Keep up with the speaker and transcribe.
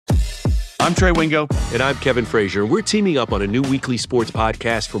I'm Trey Wingo. And I'm Kevin Frazier. We're teaming up on a new weekly sports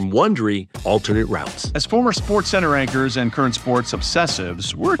podcast from Wondery, Alternate Routes. As former SportsCenter anchors and current sports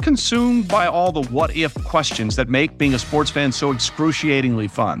obsessives, we're consumed by all the what-if questions that make being a sports fan so excruciatingly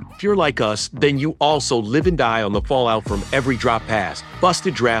fun. If you're like us, then you also live and die on the fallout from every drop pass,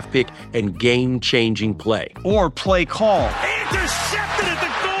 busted draft pick, and game-changing play. Or play call. Intercepted at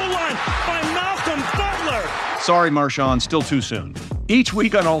the goal line by Malcolm Butler. Sorry, Marshawn, still too soon. Each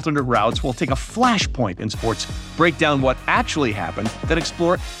week on Alternate Routes, we'll take a flashpoint in sports, break down what actually happened, then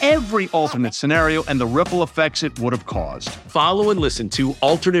explore every alternate scenario and the ripple effects it would have caused. Follow and listen to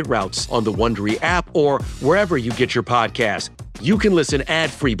Alternate Routes on the Wondery app or wherever you get your podcasts. You can listen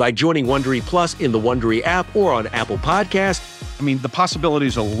ad-free by joining Wondery Plus in the Wondery app or on Apple Podcasts. I mean, the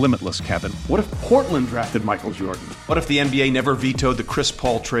possibilities are limitless, Kevin. What if Portland drafted Michael Jordan? What if the NBA never vetoed the Chris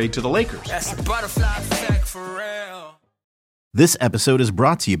Paul trade to the Lakers? That's a butterfly effect for real. This episode is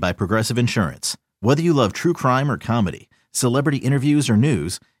brought to you by Progressive Insurance. Whether you love true crime or comedy, celebrity interviews or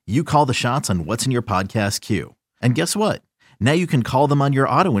news, you call the shots on what's in your podcast queue. And guess what? Now you can call them on your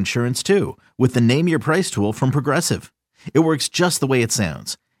auto insurance too with the Name Your Price tool from Progressive. It works just the way it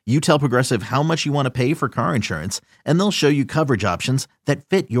sounds. You tell Progressive how much you want to pay for car insurance, and they'll show you coverage options that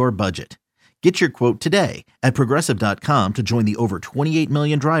fit your budget. Get your quote today at Progressive.com to join the over 28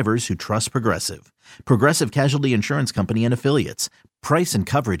 million drivers who trust Progressive. Progressive Casualty Insurance Company and Affiliates. Price and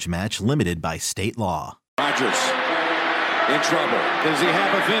coverage match limited by state law. Rodgers in trouble. Does he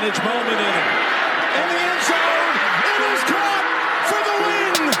have a vintage moment in him? In the end zone, it is caught for the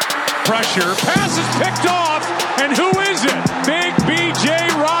win! Pressure, pass is picked off, and who is it? Big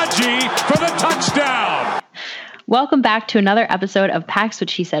B.J. Raji for the touchdown. Welcome back to another episode of Pax What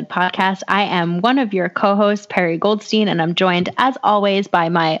She Said podcast. I am one of your co-hosts, Perry Goldstein, and I'm joined, as always, by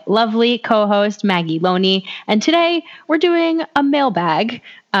my lovely co-host, Maggie Loney. And today, we're doing a mailbag.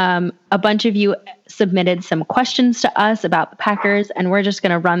 A bunch of you submitted some questions to us about the Packers, and we're just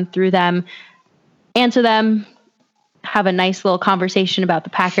going to run through them, answer them, have a nice little conversation about the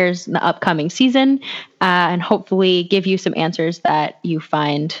Packers in the upcoming season, and hopefully give you some answers that you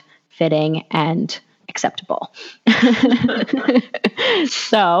find fitting and acceptable.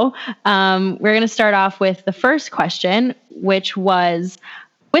 So we're going to start off with the first question, which was,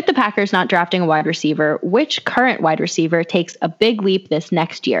 with the Packers not drafting a wide receiver, which current wide receiver takes a big leap this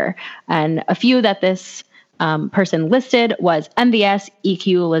next year? And a few that this person listed was MVS,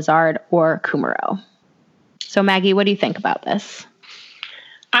 EQ, Lazard, or Kumaro. So Maggie, what do you think about this?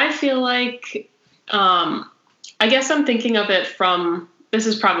 I feel like, I guess I'm thinking of it from, this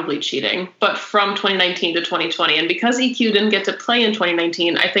is probably cheating, but from 2019 to 2020. And because EQ didn't get to play in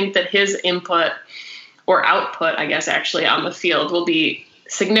 2019, I think that his input or output, I guess, actually on the field will be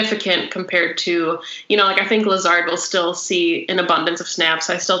significant compared to, I think Lazard will still see an abundance of snaps.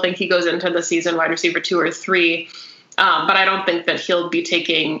 I still think he goes into the season wide receiver 2 or 3. But I don't think that he'll be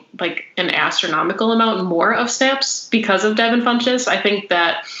taking like an astronomical amount more of snaps because of Devin Funchess. I think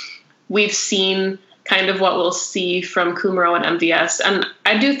that we've seen kind of what we'll see from Kumaro and MVS. And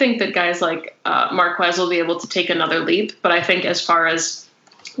I do think that guys like Marquez will be able to take another leap. But I think as far as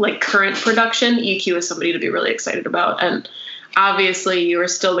like current production, EQ is somebody to be really excited about. And obviously you are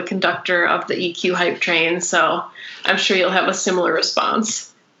still the conductor of the EQ hype train. So I'm sure you'll have a similar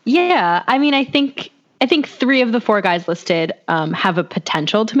response. Yeah, I mean, I think 3 of the 4 guys listed have a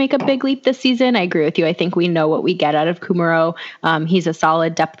potential to make a big leap this season. I agree with you. I think we know what we get out of Kumaro. He's a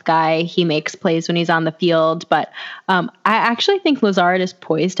solid depth guy. He makes plays when he's on the field. But I actually think Lazard is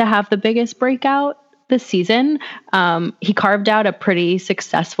poised to have the biggest breakout this season. He carved out a pretty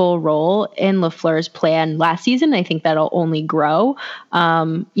successful role in LaFleur's plan last season. I think that'll only grow.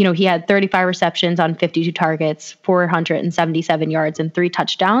 He had 35 receptions on 52 targets, 477 yards, and 3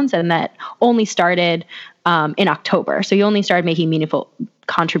 touchdowns, and that only started in October. So he only started making meaningful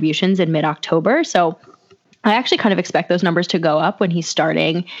contributions in mid-October. So I actually kind of expect those numbers to go up when he's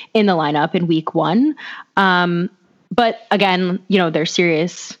starting in the lineup in week 1. But again, there's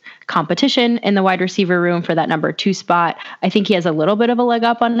serious competition in the wide receiver room for that number 2 spot. I think he has a little bit of a leg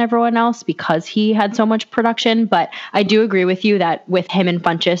up on everyone else because he had so much production. But I do agree with you that with him and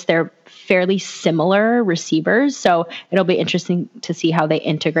Funchess, they're fairly similar receivers. So it'll be interesting to see how they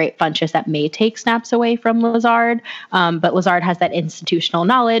integrate Funchess. That may take snaps away from Lazard. But Lazard has that institutional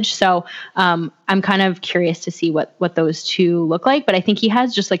knowledge. So I'm kind of curious to see what those 2 look like. But I think he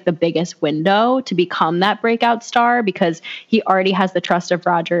has just like the biggest window to become that breakout star because he already has the trust of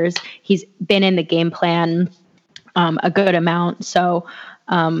Rodgers. He's been in the game plan a good amount. So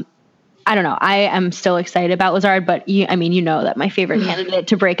I don't know. I am still excited about Lazard, but you know that my favorite candidate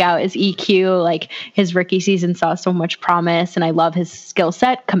to break out is EQ. Like, his rookie season saw so much promise, and I love his skill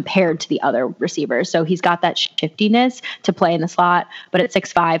set compared to the other receivers. So he's got that shiftiness to play in the slot, but at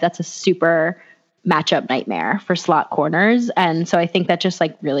 6'5", that's a super matchup nightmare for slot corners. And so I think that just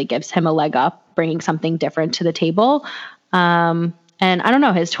like really gives him a leg up, bringing something different to the table. And I don't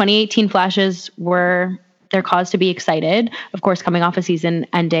know, his 2018 flashes were their cause to be excited. Of course, coming off a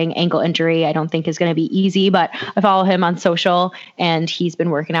season-ending ankle injury, I don't think is going to be easy, but I follow him on social, and he's been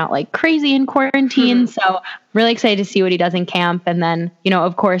working out like crazy in quarantine. So really excited to see what he does in camp. And then,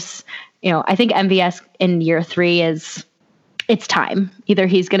 of course, I think MVS in year 3 it's time. Either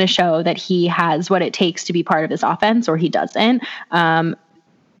he's going to show that he has what it takes to be part of this offense, or he doesn't.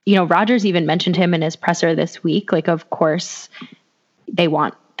 Rodgers even mentioned him in his presser this week. Like, of course, they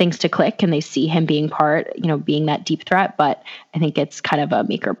want things to click and they see him being being that deep threat, but I think it's kind of a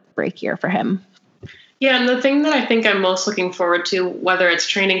make or break year for him. Yeah. And the thing that I think I'm most looking forward to, whether it's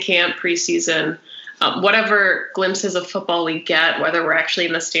training camp, preseason, whatever glimpses of football we get, whether we're actually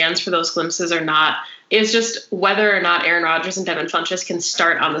in the stands for those glimpses or not, is just whether or not Aaron Rodgers and Devin Funchess can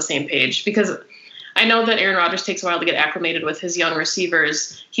start on the same page. Because I know that Aaron Rodgers takes a while to get acclimated with his young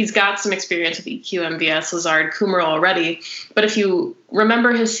receivers. He's got some experience with EQ, MVS, Lazard, Kumerow already. But if you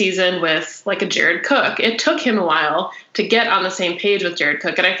remember his season with like a Jared Cook, it took him a while to get on the same page with Jared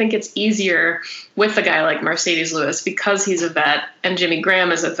Cook. And I think it's easier with a guy like Mercedes Lewis because he's a vet and Jimmy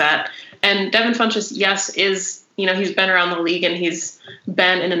Graham is a vet. And Devin Funchess, yes, is, he's been around the league and he's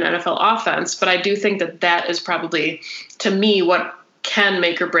been in an NFL offense. But I do think that is probably, to me, what can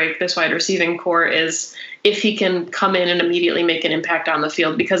make or break this wide receiving core is if he can come in and immediately make an impact on the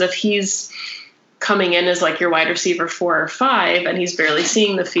field. Because if he's coming in as like your wide receiver 4 or 5 and he's barely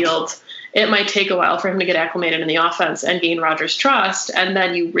seeing the field, it might take a while for him to get acclimated in the offense and gain Rodgers' trust. And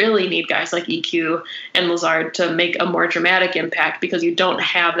then you really need guys like EQ and Lazard to make a more dramatic impact because you don't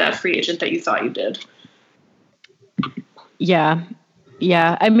have that free agent that you thought you did. Yeah.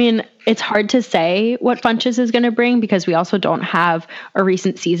 Yeah. I mean, it's hard to say what Funchess is going to bring because we also don't have a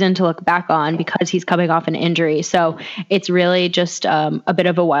recent season to look back on because he's coming off an injury. So it's really just a bit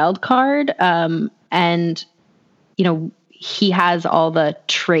of a wild card. And, he has all the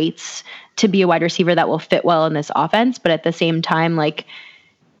traits to be a wide receiver that will fit well in this offense. But at the same time, like,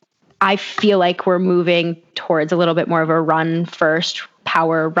 I feel like we're moving towards a little bit more of a run first,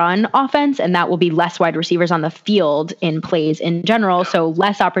 power run offense, and that will be less wide receivers on the field in plays in general. So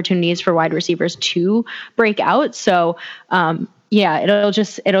less opportunities for wide receivers to break out. So it'll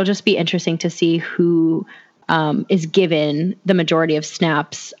just be interesting to see who is given the majority of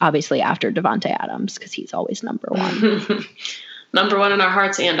snaps, obviously after Davante Adams, because he's always number one. Number one in our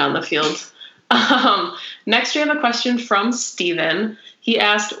hearts and on the field. Next, we have a question from Steven. He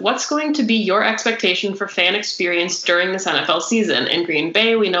asked, what's going to be your expectation for fan experience during this NFL season? In Green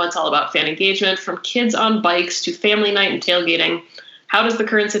Bay, we know it's all about fan engagement, from kids on bikes to family night and tailgating. How does the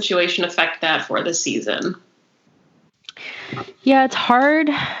current situation affect that for the season? Yeah, it's hard.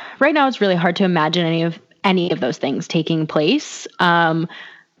 Right now, it's really hard to imagine any of those things taking place.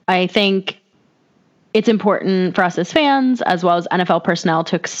 I think it's important for us as fans, as well as NFL personnel,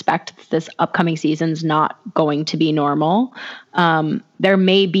 to expect this upcoming season's not going to be normal. There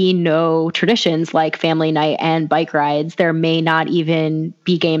may be no traditions like family night and bike rides. There may not even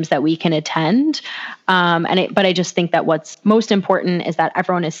be games that we can attend. But I just think that what's most important is that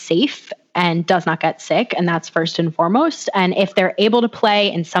everyone is safe and does not get sick. And that's first and foremost. And if they're able to play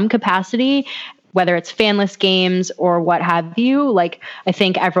in some capacity, whether it's fanless games or what have you, like, I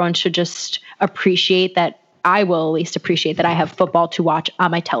think everyone should just appreciate that. I will at least appreciate that I have football to watch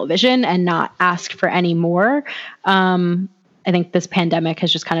on my television and not ask for any more. I think this pandemic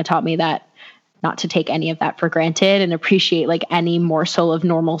has just kind of taught me that not to take any of that for granted and appreciate like any morsel of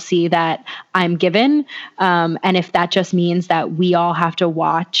normalcy that I'm given. And if that just means that we all have to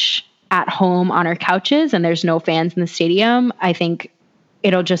watch at home on our couches and there's no fans in the stadium, I think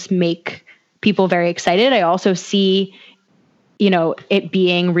it'll just make people very excited. I also see, it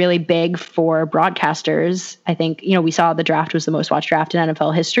being really big for broadcasters. I think, we saw the draft was the most watched draft in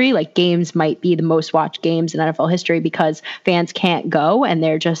NFL history. Like, games might be the most watched games in NFL history because fans can't go and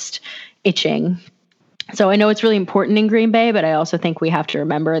they're just itching. So I know it's really important in Green Bay, but I also think we have to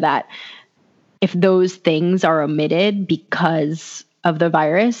remember that if those things are omitted because of the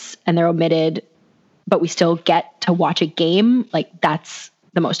virus and they're omitted, but we still get to watch a game, like, that's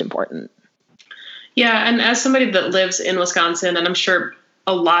the most important. Yeah, and as somebody that lives in Wisconsin, and I'm sure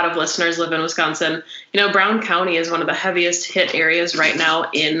a lot of listeners live in Wisconsin, Brown County is one of the heaviest hit areas right now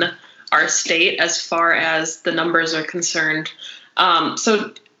in our state as far as the numbers are concerned.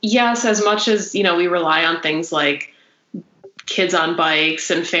 So yes, as much as, we rely on things like kids on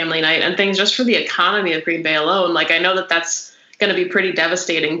bikes and family night and things just for the economy of Green Bay alone, I know that that's going to be pretty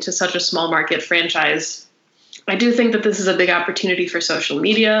devastating to such a small market franchise. I do think that this is a big opportunity for social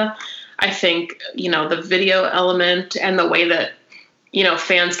media. I think, the video element and the way that,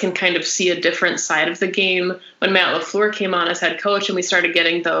 fans can kind of see a different side of the game. When Matt LaFleur came on as head coach and we started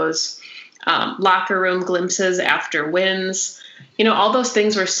getting those locker room glimpses after wins, all those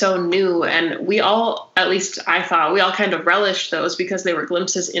things were so new. And we all, at least I thought, we all kind of relished those because they were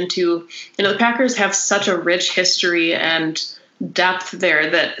glimpses into, the Packers have such a rich history and depth there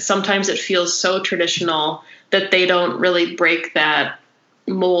that sometimes it feels so traditional that they don't really break that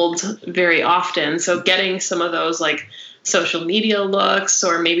mold very often. So getting some of those social media looks,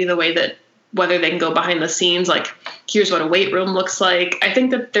 or maybe the way that whether they can go behind the scenes, here's what a weight room looks like. I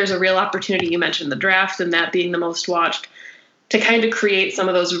think that there's a real opportunity. You mentioned the draft and that being the most watched, to kind of create some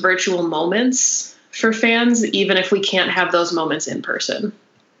of those virtual moments for fans, even if we can't have those moments in person.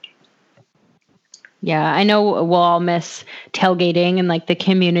 Yeah, I know we'll all miss tailgating and the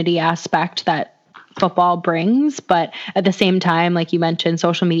community aspect that football brings, but at the same time, like you mentioned,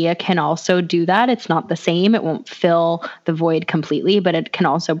 social media can also do that. It's not the same. It won't fill the void completely, but it can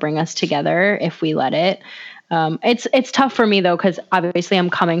also bring us together if we let it. It's tough for me though, because obviously I'm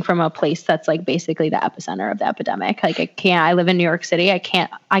coming from a place that's basically the epicenter of the epidemic. I live in New York City. I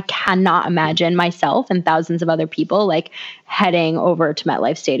cannot imagine myself and thousands of other people heading over to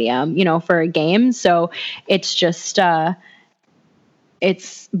MetLife Stadium, for a game. So it's just,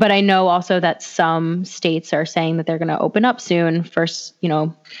 but I know also that some states are saying that they're going to open up soon. First, yeah,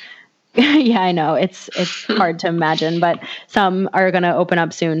 I know it's hard to imagine, but some are going to open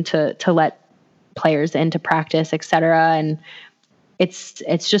up soon to let players into practice, et cetera. And it's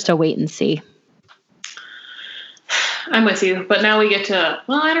just a wait and see. I'm with you, but now we get to,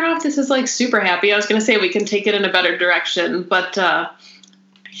 I don't know if this is super happy. I was going to say we can take it in a better direction, but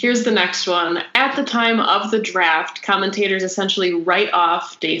here's the next one. At the time of the draft, commentators essentially write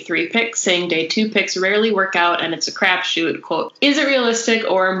off day 3 picks, saying day 2 picks rarely work out and it's a crapshoot. Quote, is it realistic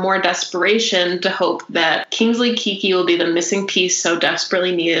or more desperation to hope that Kingsley Keke will be the missing piece so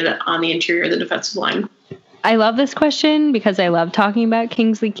desperately needed on the interior of the defensive line? I love this question because I love talking about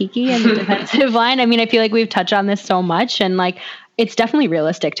Kingsley Keke and the defensive line. I mean, I feel like we've touched on this so much, and it's definitely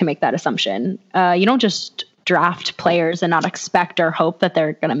realistic to make that assumption. You don't just draft players and not expect or hope that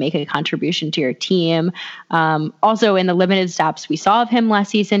they're going to make a contribution to your team. Also, in the limited snaps we saw of him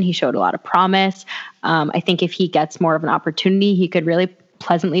last season, he showed a lot of promise. I think if he gets more of an opportunity, he could really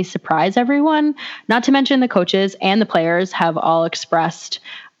pleasantly surprise everyone. Not to mention the coaches and the players have all expressed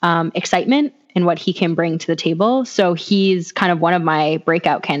excitement in what he can bring to the table. So he's kind of one of my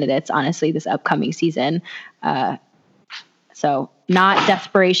breakout candidates, honestly, this upcoming season. So not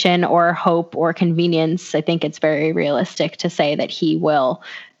desperation or hope or convenience. I think it's very realistic to say that he will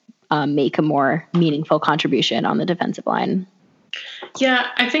make a more meaningful contribution on the defensive line. Yeah,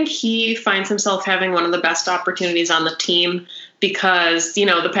 I think he finds himself having one of the best opportunities on the team because,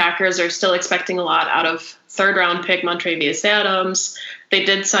 the Packers are still expecting a lot out of 3rd round pick Montrevious Adams. They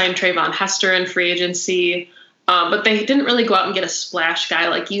did sign Trayvon Hester in free agency, but they didn't really go out and get a splash guy.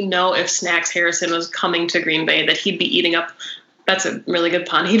 If Snacks Harrison was coming to Green Bay, that he'd be eating up. That's a really good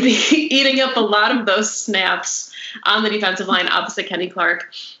pun. He'd be eating up a lot of those snaps on the defensive line opposite Kenny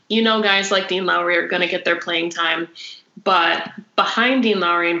Clark. Guys like Dean Lowry are going to get their playing time. But behind Dean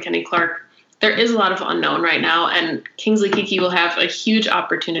Lowry and Kenny Clark, there is a lot of unknown right now. And Kingsley Keke will have a huge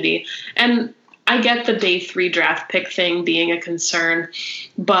opportunity. And I get the day 3 draft pick thing being a concern.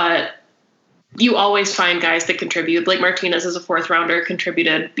 But you always find guys that contribute. Blake Martinez as a 4th rounder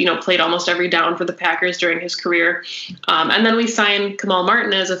contributed, played almost every down for the Packers during his career. And then we signed Kamal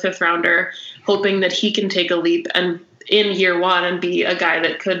Martin as a 5th rounder, hoping that he can take a leap and in year 1 and be a guy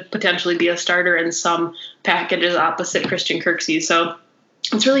that could potentially be a starter in some packages opposite Christian Kirksey. So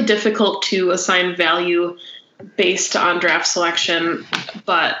it's really difficult to assign value based on draft selection,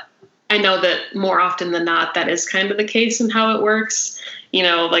 but I know that more often than not, that is kind of the case in how it works.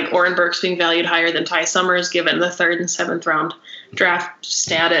 Oren Burks being valued higher than Ty Summers, given the 3rd and 7th round draft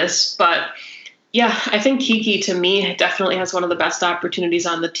status. But yeah, I think Keke, to me, definitely has one of the best opportunities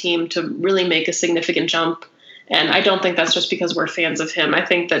on the team to really make a significant jump. And I don't think that's just because we're fans of him. I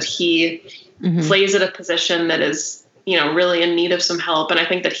think that he plays at a position that is, really in need of some help. And I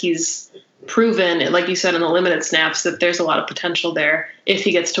think that he's proven, like you said, in the limited snaps, that there's a lot of potential there if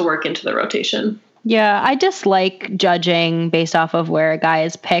he gets to work into the rotation. Yeah, I dislike judging based off of where a guy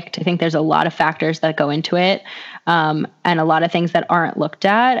is picked. I think there's a lot of factors that go into it, and a lot of things that aren't looked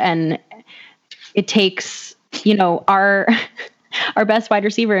at. And it takes, our best wide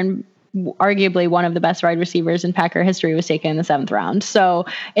receiver and arguably one of the best wide receivers in Packer history was taken in the 7th round. So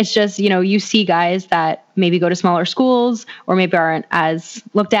it's just, you see guys that maybe go to smaller schools or maybe aren't as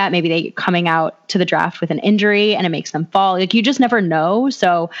looked at. Maybe they coming out to the draft with an injury and it makes them fall. Like, you just never know.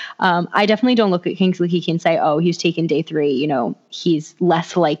 So I definitely don't look at Kingsley Keke and say, oh, he's taken day 3. He's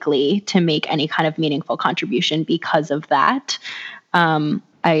less likely to make any kind of meaningful contribution because of that.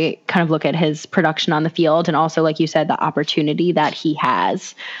 I kind of look at his production on the field and also, like you said, the opportunity that he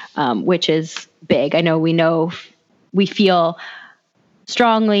has, which is big. I know we feel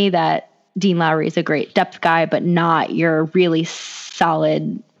strongly that Dean Lowry is a great depth guy, but not your really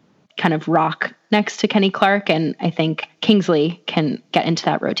solid kind of rock next to Kenny Clark. And I think Kingsley can get into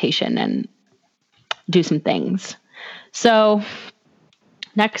that rotation and do some things. So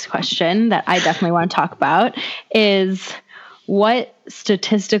next question that I definitely want to talk about is, what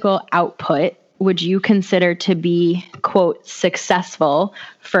statistical output would you consider to be, quote, successful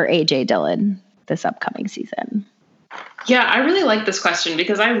for A.J. Dillon this upcoming season? Yeah, I really like this question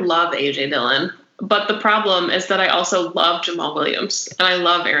because I love A.J. Dillon. But the problem is that I also love Jamal Williams and I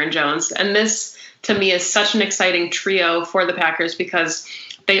love Aaron Jones. And this, to me, is such an exciting trio for the Packers because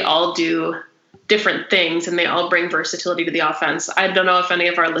they all do different things and they all bring versatility to the offense. I don't know if any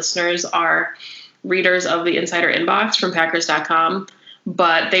of our listeners are readers of the Insider Inbox from Packers.com,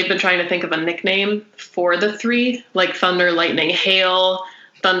 but they've been trying to think of a nickname for the 3, like Thunder, Lightning, Hail,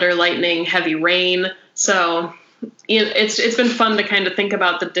 Thunder, Lightning, Heavy Rain. So it's been fun to kind of think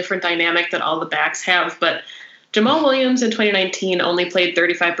about the different dynamic that all the backs have. But Jamal Williams in 2019 only played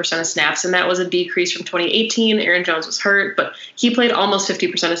 35% of snaps, and that was a decrease from 2018. Aaron Jones was hurt, but he played almost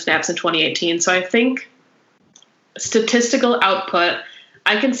 50% of snaps in 2018. So I think statistical output,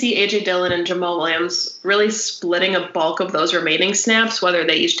 I can see A.J. Dillon and Jamal Williams really splitting a bulk of those remaining snaps, whether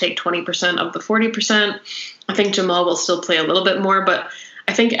they each take 20% of the 40%. I think Jamal will still play a little bit more, but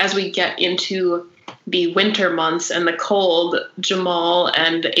I think as we get into the winter months and the cold, Jamal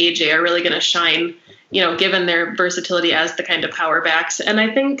and A.J. are really going to shine, given their versatility as the kind of power backs. And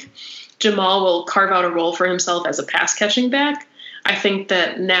I think Jamal will carve out a role for himself as a pass catching back. I think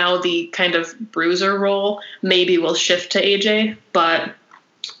that now the kind of bruiser role maybe will shift to A.J., but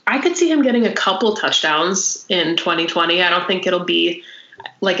I could see him getting a couple touchdowns in 2020. I don't think it'll be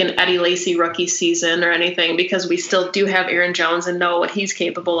like an Eddie Lacy rookie season or anything because we still do have Aaron Jones and know what he's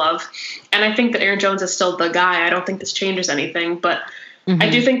capable of. And I think that Aaron Jones is still the guy. I don't think this changes anything, but I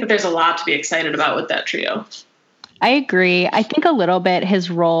do think that there's a lot to be excited about with that trio. I agree. I think a little bit his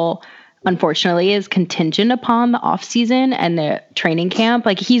role, unfortunately, is contingent upon the offseason and the training camp.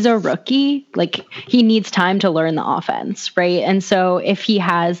 Like, he's a rookie. Like, he needs time to learn the offense, right? And so if he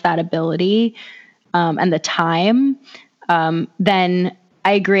has that ability and the time, then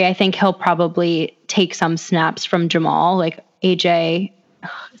I agree. I think he'll probably take some snaps from Jamal. Like, AJ,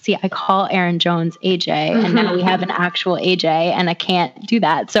 see, I call Aaron Jones AJ, and now we have an actual AJ, and I can't do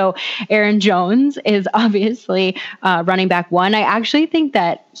that. So Aaron Jones is obviously running back 1. I actually think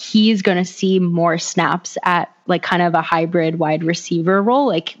that he's going to see more snaps at like kind of a hybrid wide receiver role.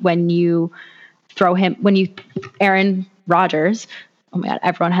 Like when you Aaron Rodgers, oh my God,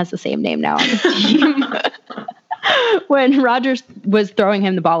 everyone has the same name now on the team. When Rodgers was throwing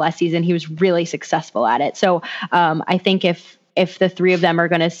him the ball last season, he was really successful at it. So I think if the 3 of them are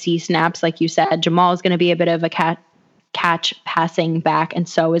going to see snaps, like you said, Jamal is going to be a bit of a catch passing back, and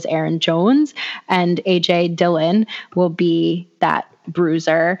so is Aaron Jones, and A.J. Dillon will be that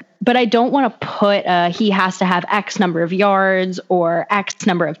bruiser. But I don't want to put he has to have X number of yards or X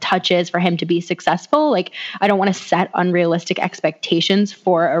number of touches for him to be successful. Like, I don't want to set unrealistic expectations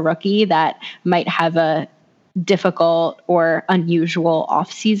for a rookie that might have a difficult or unusual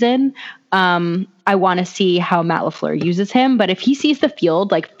offseason. I want to see how Matt LaFleur uses him, but if he sees the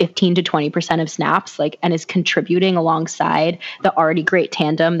field like 15 to 20% of snaps, like, and is contributing alongside the already great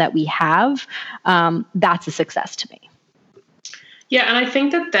tandem that we have, that's a success to me. Yeah, and I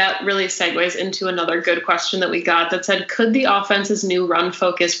think that really segues into another good question that we got that said, could the offense's new run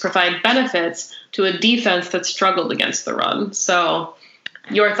focus provide benefits to a defense that struggled against the run? So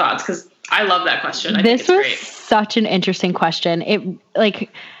your thoughts, because I love that question. This was great. Such an interesting question. It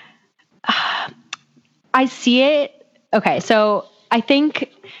I see it. Okay. So I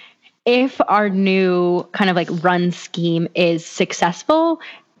think if our new kind of like run scheme is successful,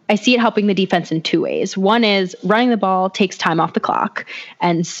 I see it helping the defense in 2 ways. One is running the ball takes time off the clock.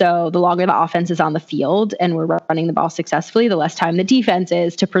 And so the longer the offense is on the field and we're running the ball successfully, the less time the defense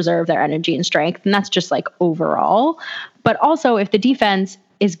is to preserve their energy and strength. And that's just like overall. But also if the defense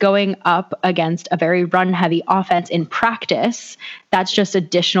is going up against a very run-heavy offense in practice. That's just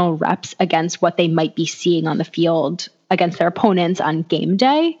additional reps against what they might be seeing on the field against their opponents on game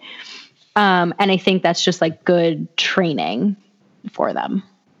day. And I think that's just like good training for them.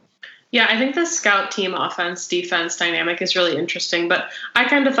 Yeah, I think the scout team offense defense dynamic is really interesting, but I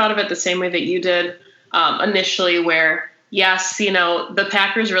kind of thought of it the same way that you did initially, where yes, the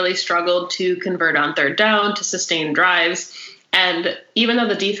Packers really struggled to convert on third down, to sustain drives. And even though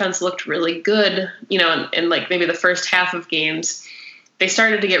the defense looked really good, in like maybe the first half of games, they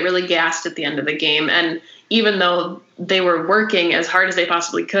started to get really gassed at the end of the game. And even though they were working as hard as they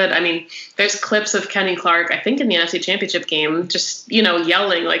possibly could, I mean, there's clips of Kenny Clark, I think in the NFC Championship game, just,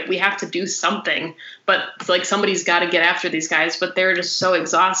 yelling, like, we have to do something. But it's like somebody's got to get after these guys, but they're just so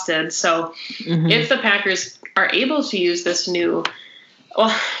exhausted. So if the Packers are able to use this new,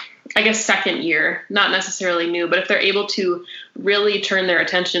 well, I guess second year, not necessarily new, but if they're able to really turn their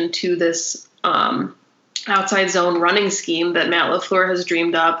attention to this outside zone running scheme that Matt LaFleur has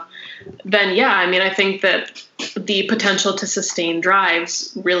dreamed up, then yeah, I mean, I think that the potential to sustain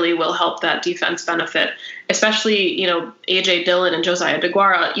drives really will help that defense benefit, especially, A.J. Dillon and Josiah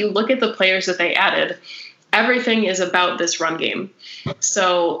DeGuara. You look at the players that they added, everything is about this run game.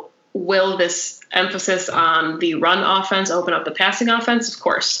 So will this emphasis on the run offense open up the passing offense? Of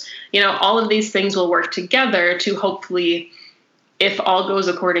course. All of these things will work together to hopefully, if all goes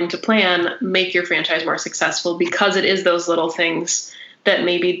according to plan, make your franchise more successful, because it is those little things that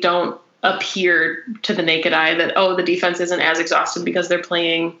maybe don't appear to the naked eye that, the defense isn't as exhausted because they're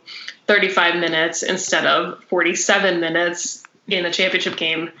playing 35 minutes instead of 47 minutes in a championship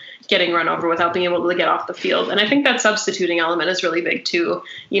game, getting run over without being able to get off the field. And I think that substituting element is really big too.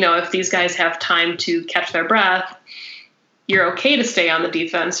 If these guys have time to catch their breath, you're okay to stay on the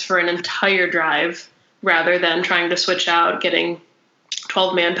defense for an entire drive rather than trying to switch out, getting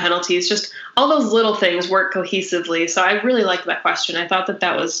 12-man penalties. Just all those little things work cohesively. So I really liked that question. I thought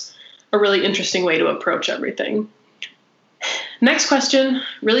that was a really interesting way to approach everything. Next question,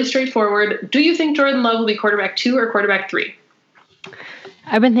 really straightforward. Do you think Jordan Love will be quarterback 2 or quarterback 3?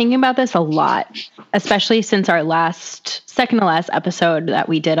 I've been thinking about this a lot, especially since our second to last episode that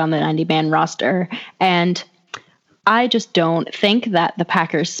we did on the 90-man roster. And I just don't think that the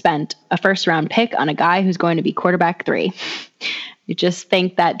Packers spent a first-round pick on a guy who's going to be quarterback 3. I just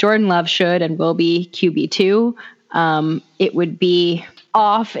think that Jordan Love should and will be QB2. It would be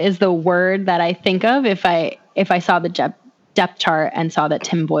off is the word that I think of if I saw the depth chart and saw that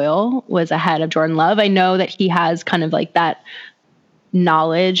Tim Boyle was ahead of Jordan Love. I know that he has kind of like that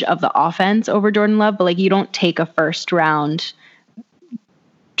knowledge of the offense over Jordan Love, but like you don't take a first round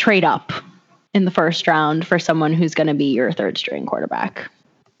trade up in the first round for someone who's going to be your third string quarterback.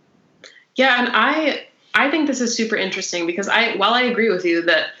 Yeah. And I think this is super interesting because while I agree with you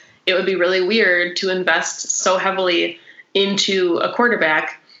that it would be really weird to invest so heavily into a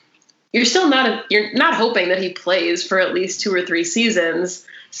quarterback, you're not hoping that he plays for at least 2 or 3 seasons.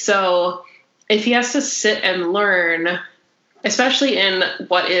 So if he has to sit and learn, especially in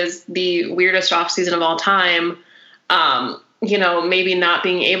what is the weirdest offseason of all time, maybe not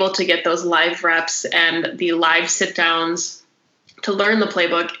being able to get those live reps and the live sit downs to learn the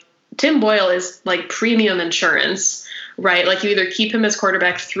playbook, Tim Boyle is like premium insurance, right? Like you either keep him as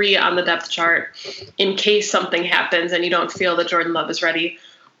quarterback 3 on the depth chart in case something happens and you don't feel that Jordan Love is ready,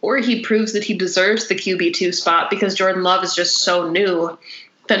 or he proves that he deserves the QB2 spot because Jordan Love is just so new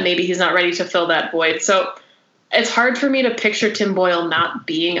that maybe he's not ready to fill that void. So it's hard for me to picture Tim Boyle not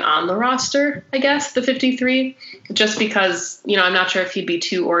being on the roster, I guess, the 53, just because, I'm not sure if he'd be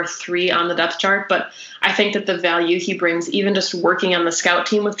 2 or 3 on the depth chart, but I think that the value he brings, even just working on the scout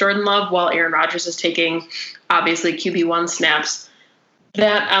team with Jordan Love while Aaron Rodgers is taking, obviously, QB1 snaps,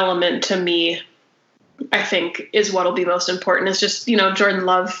 that element to me, I think, is what will be most important, is just, Jordan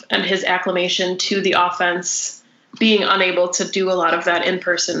Love and his acclimation to the offense, being unable to do a lot of that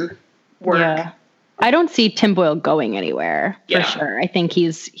in-person work. Yeah. I don't see Tim Boyle going anywhere for sure. I think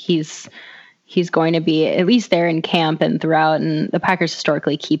he's going to be at least there in camp and throughout. And the Packers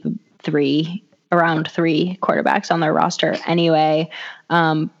historically keep around 3 quarterbacks on their roster anyway.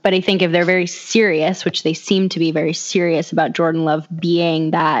 But I think if they're very serious, which they seem to be very serious about Jordan Love being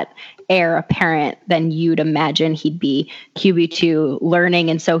that heir apparent, then you'd imagine he'd be QB2,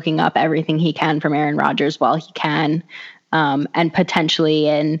 learning and soaking up everything he can from Aaron Rodgers while he can, and potentially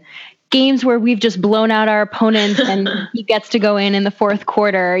in games where we've just blown out our opponents and he gets to go in the fourth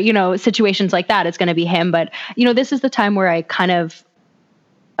quarter, situations like that, it's going to be him. But, this is the time where I kind of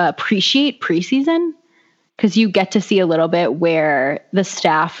appreciate preseason because you get to see a little bit where the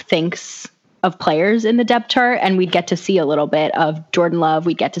staff thinks of players in the depth chart, and we'd get to see a little bit of Jordan Love.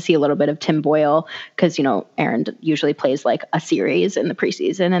 We'd get to see a little bit of Tim Boyle because, Aaron usually plays like a series in the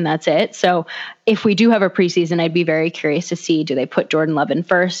preseason and that's it. So if we do have a preseason, I'd be very curious to see, do they put Jordan Love in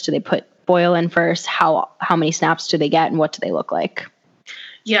first? Do they put Boyle in first? How many snaps do they get and what do they look like?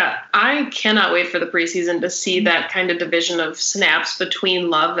 Yeah, I cannot wait for the preseason to see that kind of division of snaps between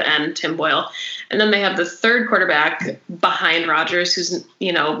Love and Tim Boyle. And then they have the third quarterback behind Rodgers, who's,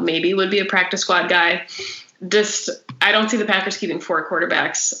 maybe would be a practice squad guy. I don't see the Packers keeping 4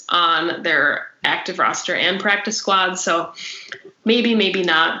 quarterbacks on their active roster and practice squad. So maybe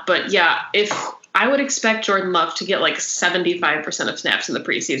not. But yeah, if I would expect Jordan Love to get like 75% of snaps in the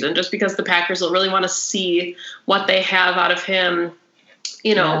preseason, just because the Packers will really want to see what they have out of him.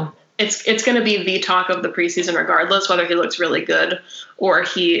 It's going to be the talk of the preseason regardless, whether he looks really good or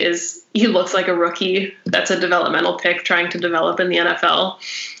he looks like a rookie that's a developmental pick trying to develop in the NFL.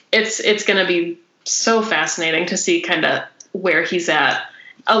 It's going to be so fascinating to see kind of where he's at.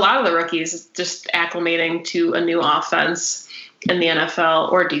 A lot of the rookies just acclimating to a new offense in the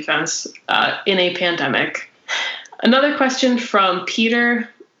NFL or defense in a pandemic. Another question from Peter,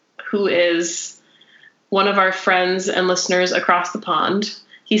 who is one of our friends and listeners across the pond.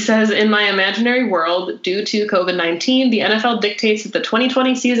 He says, in my imaginary world, due to COVID-19, the NFL dictates that the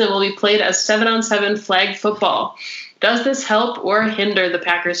 2020 season will be played as 7-on-7 flag football. Does this help or hinder the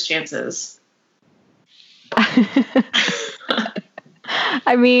Packers' chances?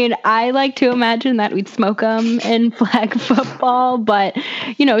 I mean, I like to imagine that we'd smoke them in flag football, but,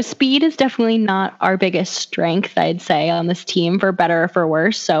 speed is definitely not our biggest strength, I'd say, on this team, for better or for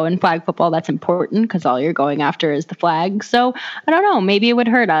worse. So in flag football, that's important because all you're going after is the flag. So I don't know, maybe it would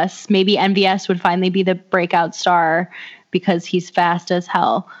hurt us. Maybe MVS would finally be the breakout star because he's fast as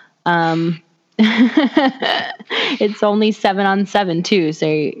hell. It's only 7-on-7 too, so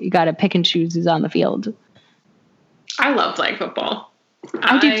you got to pick and choose who's on the field. I love flag football.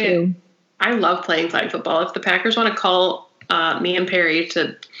 I do too. I love playing flag football. If the Packers want to call me and Perry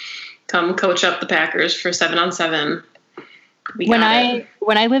to come coach up the Packers for 7-on-7, when I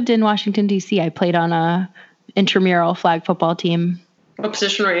lived in Washington, D.C., I played on a intramural flag football team. What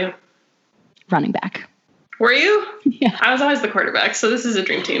position were you? Running back. Were you? Yeah. I was always the quarterback, so this is a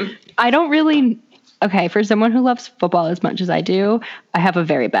dream team. For someone who loves football as much as I do, I have a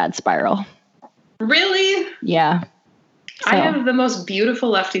very bad spiral. Really? Yeah. So, I have the most beautiful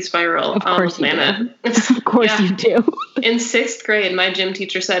lefty spiral on the planet. Of course you do. In 6th grade, my gym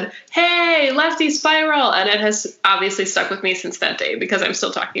teacher said, "Hey, lefty spiral." And it has obviously stuck with me since that day because I'm still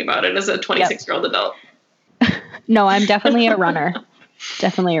talking about it as a 26-year-old adult. No, I'm definitely a runner.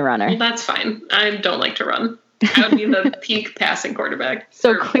 Definitely a runner. Well, that's fine. I don't like to run. I would be the peak passing quarterback.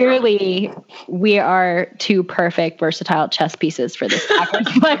 So clearly, we are 2 perfect, versatile chess pieces for this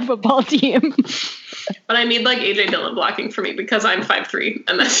Packers flag football team. But I need AJ Dillon blocking for me because I'm 5'3",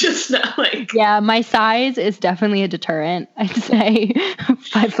 and that's just not Yeah, my size is definitely a deterrent. I'd say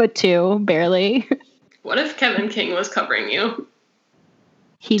 5'2", barely. What if Kevin King was covering you?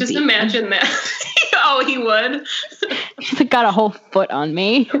 Just imagine that. Oh, he would. He's got a whole foot on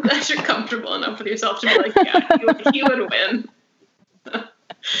me. That you're comfortable enough with yourself to be yeah, he would win.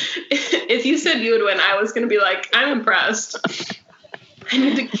 If you said you would win, I was going to be I'm impressed. I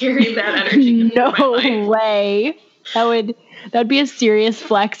need to carry that energy. No way. That'd be a serious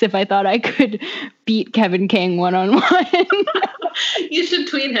flex if I thought I could beat Kevin King one-on-one. You should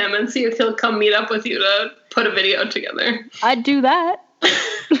tweet him and see if he'll come meet up with you to put a video together. I'd do that.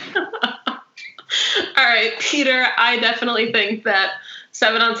 All right, Peter, I definitely think that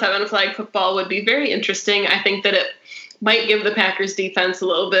 7-on-7 flag football would be very interesting. I think that it might give the Packers defense a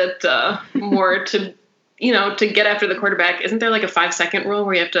little bit more to get after the quarterback. Isn't there a 5-second rule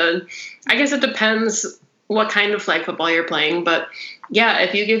where you have to, I guess it depends what kind of flag football you're playing. But yeah,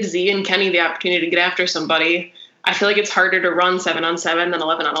 if you give Z and Kenny the opportunity to get after somebody, I feel like it's harder to run 7-on-7 than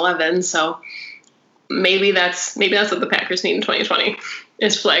 11-on-11. So maybe that's what the Packers need in 2020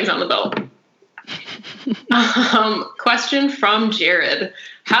 is flags on the belt. Question from Jared.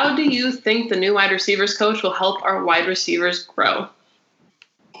 How do you think the new wide receivers coach will help our wide receivers grow?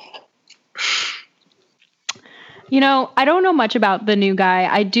 I don't know much about the new guy.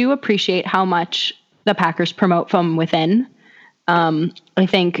 I do appreciate how much the Packers promote from within. I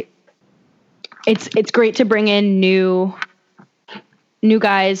think it's great to bring in new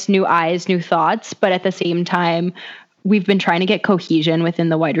guys, new eyes, new thoughts, but at the same time, we've been trying to get cohesion within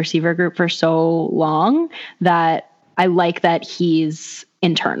the wide receiver group for so long that I like that he's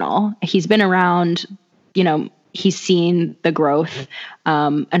internal. He's been around, he's seen the growth,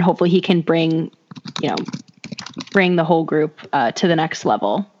 and hopefully he can bring the whole group to the next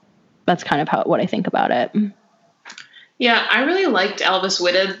level. that's kind of what I think about it. Yeah, I really liked Elvis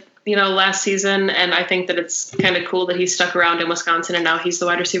Whitted, last season, and I think that it's kind of cool that he stuck around in Wisconsin and now he's the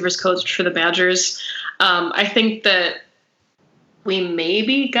wide receivers coach for the Badgers. I think that we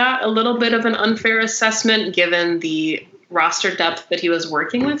maybe got a little bit of an unfair assessment given the roster depth that he was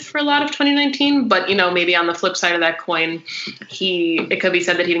working with for a lot of 2019. But, maybe on the flip side of that coin, it could be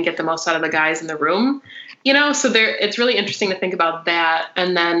said that he didn't get the most out of the guys in the room, so it's really interesting to think about that.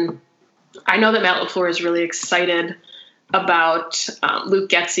 And then I know that Matt LaFleur is really excited about Luke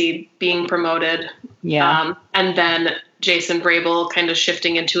Getsy being promoted. Yeah. And then Jason Vrabel kind of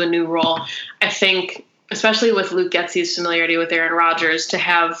shifting into a new role. I think, especially with Luke Getsy's familiarity with Aaron Rodgers, to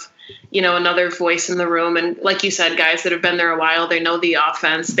have, another voice in the room. And like you said, guys that have been there a while, they know the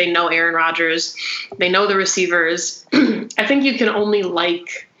offense, they know Aaron Rodgers, they know the receivers. I think you can only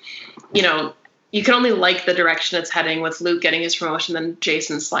like the direction it's heading with Luke getting his promotion, then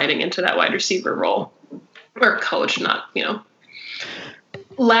Jason sliding into that wide receiver role. Or coach, not.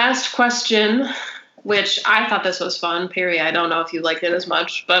 Last question, which I thought this was fun. Perry, I don't know if you liked it as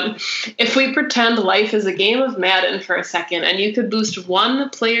much, but if we pretend life is a game of Madden for a second and you could boost one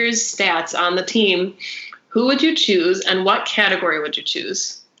player's stats on the team, who would you choose and what category would you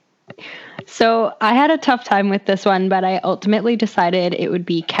choose? So I had a tough time with this one, but I ultimately decided it would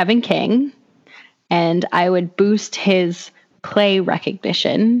be Kevin King, and I would boost his play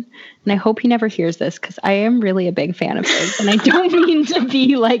recognition. And I hope he never hears this because I am really a big fan of his, and I don't mean to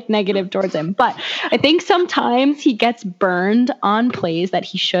be negative towards him, but I think sometimes he gets burned on plays that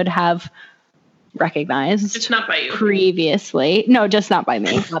he should have recognized. Just not by you. Previously. No, just not by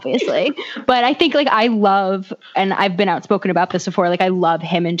me, obviously. But I think I love, and I've been outspoken about this before, I love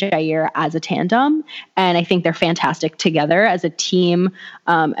him and Jair as a tandem. And I think they're fantastic together as a team,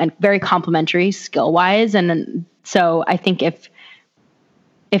 and very complementary skill wise. And so I think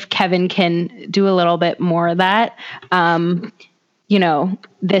if Kevin can do a little bit more of that,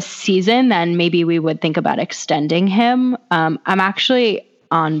 this season, then maybe we would think about extending him. I'm actually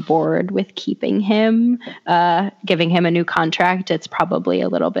on board with keeping him, giving him a new contract. It's probably a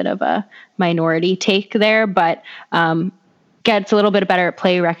little bit of a minority take there, but gets a little bit better at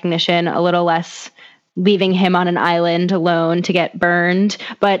play recognition, a little less leaving him on an island alone to get burned.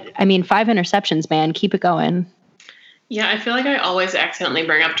 But 5 interceptions, man, keep it going. Yeah, I feel like I always accidentally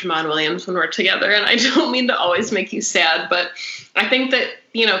bring up Tramon Williams when we're together, and I don't mean to always make you sad, but I think that,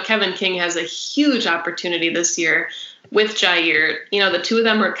 Kevin King has a huge opportunity this year with Jair. The two of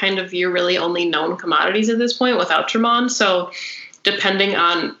them are kind of your really only known commodities at this point without Tramon. So depending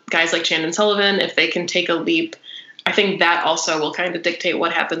on guys like Chandon Sullivan, if they can take a leap, I think that also will kind of dictate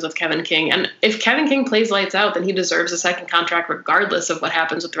what happens with Kevin King. And if Kevin King plays lights out, then he deserves a second contract regardless of what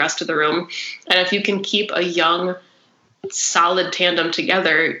happens with the rest of the room. And if you can keep a young, solid tandem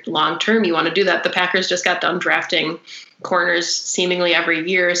together long term, you want to do that. The Packers just got done drafting corners seemingly every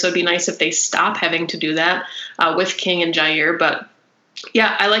year, so it'd be nice if they stop having to do that with King and Jair. But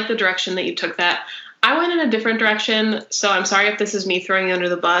yeah, I like the direction that you took that. I went in a different direction, so I'm sorry if this is me throwing you under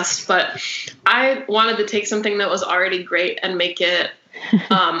the bus, but I wanted to take something that was already great and make it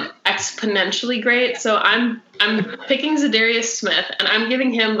exponentially great. So I'm picking Zadarius Smith, and I'm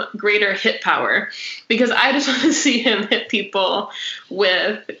giving him greater hit power because I just want to see him hit people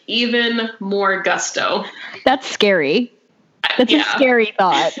with even more gusto. That's scary. That's a scary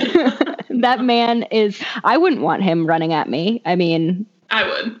thought. That man I wouldn't want him running at me. I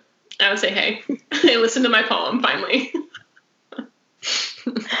would say, hey, listen to my poem finally.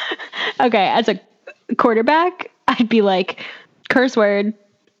 Okay, as a quarterback, I'd be like, curse word.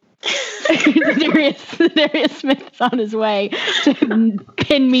 Zadarius Smith's on his way to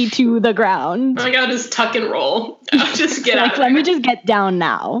pin me to the ground. I gotta just tuck and roll. Just get out. Let me just get down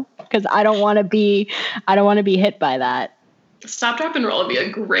now because I don't want to be hit by that. Stop, drop, and roll would be a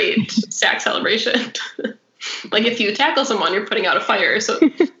great sack celebration. If you tackle someone, you're putting out a fire. So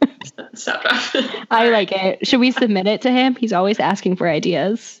stop, drop. I like it. Should we submit it to him? He's always asking for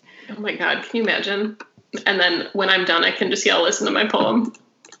ideas. Oh my God, can you imagine? And then when I'm done, I can just yell, listen to my poem.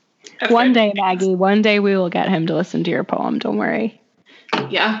 One day, Maggie, one day we will get him to listen to your poem. Don't worry.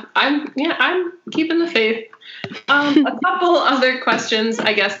 Yeah, I'm keeping the faith. A couple other questions,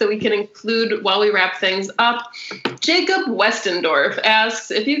 I guess, that we can include while we wrap things up. Jacob Westendorf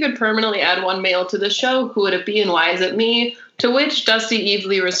asks, if you could permanently add one male to the show, who would it be and why is it me? To which Dusty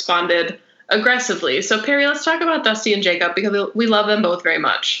Evely responded aggressively. So, Perry, let's talk about Dusty and Jacob because we love them both very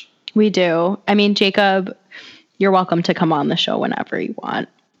much. We do. Jacob, you're welcome to come on the show whenever you want.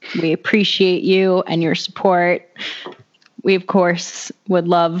 We appreciate you and your support. We, of course, would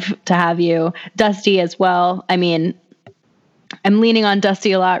love to have you. Dusty as well. I'm leaning on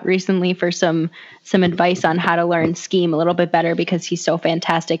Dusty a lot recently for some advice on how to learn scheme a little bit better because he's so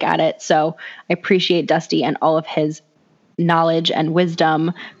fantastic at it. So I appreciate Dusty and all of his knowledge and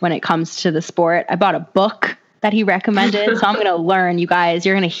wisdom when it comes to the sport. I bought a book that he recommended, so I'm going to learn, you guys.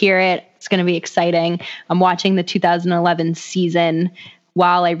 You're going to hear it. It's going to be exciting. I'm watching the 2011 season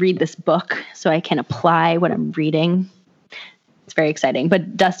while I read this book so I can apply what I'm reading. It's very exciting.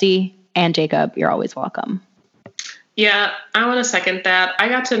 But Dusty and Jacob, you're always welcome. Yeah, I want to second that. I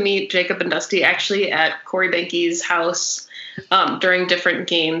got to meet Jacob and Dusty actually at Corey Behnke's house during different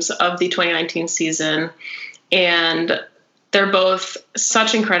games of the 2019 season. And they're both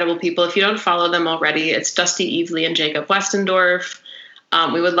such incredible people. If you don't follow them already, it's Dusty Evely and Jacob Westendorf.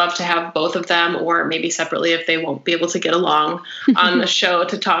 We would love to have both of them, or maybe separately if they won't be able to get along, on the show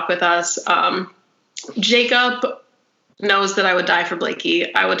to talk with us. Jacob knows that I would die for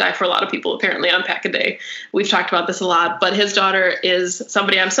Blakey. I would die for a lot of people, apparently, on Pack-A-Day. We've talked about this a lot, but his daughter is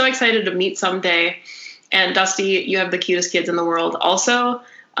somebody I'm so excited to meet someday. And Dusty, you have the cutest kids in the world also.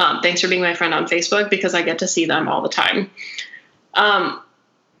 Thanks for being my friend on Facebook because I get to see them all the time.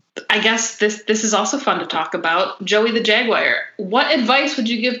 I guess this is also fun to talk about. Joey the Jaguar. What advice would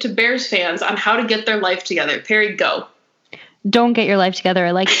you give to Bears fans on how to get their life together? Perry, go. Don't get your life together.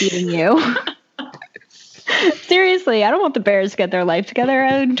 I like beating you. Seriously, I don't want the Bears to get their life together.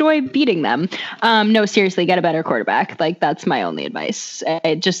 I enjoy beating them. No, seriously, get a better quarterback. Like, that's my only advice.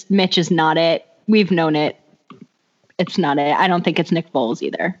 Mitch is not it. We've known it. It's not it. I don't think it's Nick Foles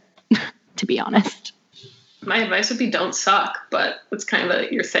either, to be honest. My advice would be don't suck, but it's kind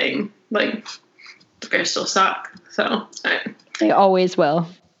of your thing. Like, the Bears still suck. So they always will.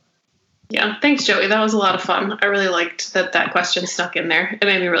 Yeah. Thanks, Joey. That was a lot of fun. I really liked that question stuck in there. It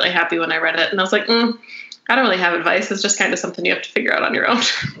made me really happy when I read it. And I was like, I don't really have advice. It's just kind of something you have to figure out on your own.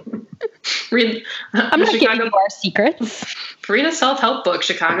 Read. I'm not giving you our secrets. Read a self-help book,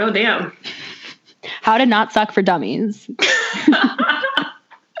 Chicago. Damn. How to Not Suck for Dummies.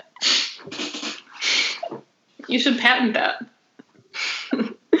 You should patent that.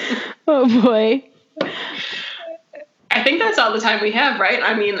 Oh boy. I think that's all the time we have, right?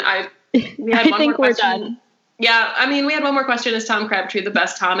 I mean, we had I one think more we're question. done. Yeah, I mean, we had one more question. Is Tom Crabtree the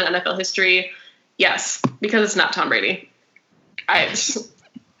best Tom in NFL history? Yes, because it's not Tom Brady.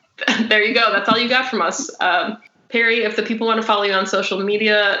 There you go. That's all you got from us. Perry, if the people want to follow you on social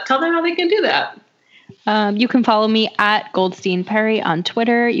media, tell them how they can do that. You can follow me at Goldstein Perry on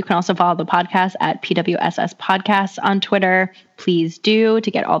Twitter. You can also follow the podcast at PWSS Podcasts on Twitter. Please do,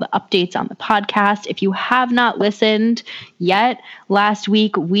 to get all the updates on the podcast. If you have not listened yet, last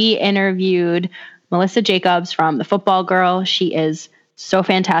week we interviewed Melissa Jacobs from The Football Girl. She is so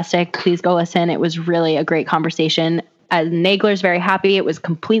fantastic. Please go listen. It was really a great conversation. Nagler's very happy. It was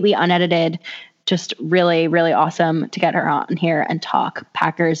completely unedited. Just really, really awesome to get her on here and talk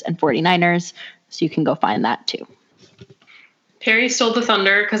Packers and 49ers. So you can go find that too. Perry stole the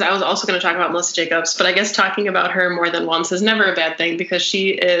thunder because I was also going to talk about Melissa Jacobs, but I guess talking about her more than once is never a bad thing because she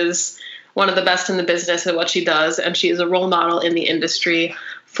is one of the best in the business at what she does, and she is a role model in the industry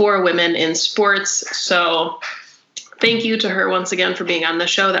for women in sports. So thank you to her once again for being on the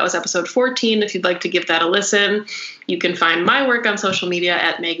show. That was episode 14. If you'd like to give that a listen, you can find my work on social media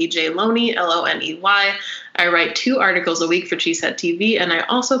at Maggie J. Loney, Loney. I write 2 articles a week for Cheesehead TV, and I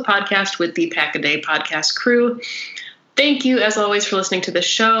also podcast with the Pack-A-Day podcast crew. Thank you, as always, for listening to the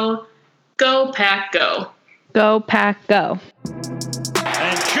show. Go Pack, go. Go Pack, go.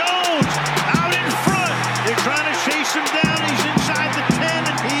 And Jones out in front. They're trying to chase him down. He's inside the 10,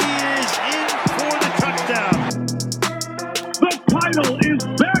 and he is in for the touchdown. The title is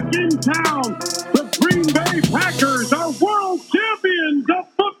back in town. The Green Bay Packers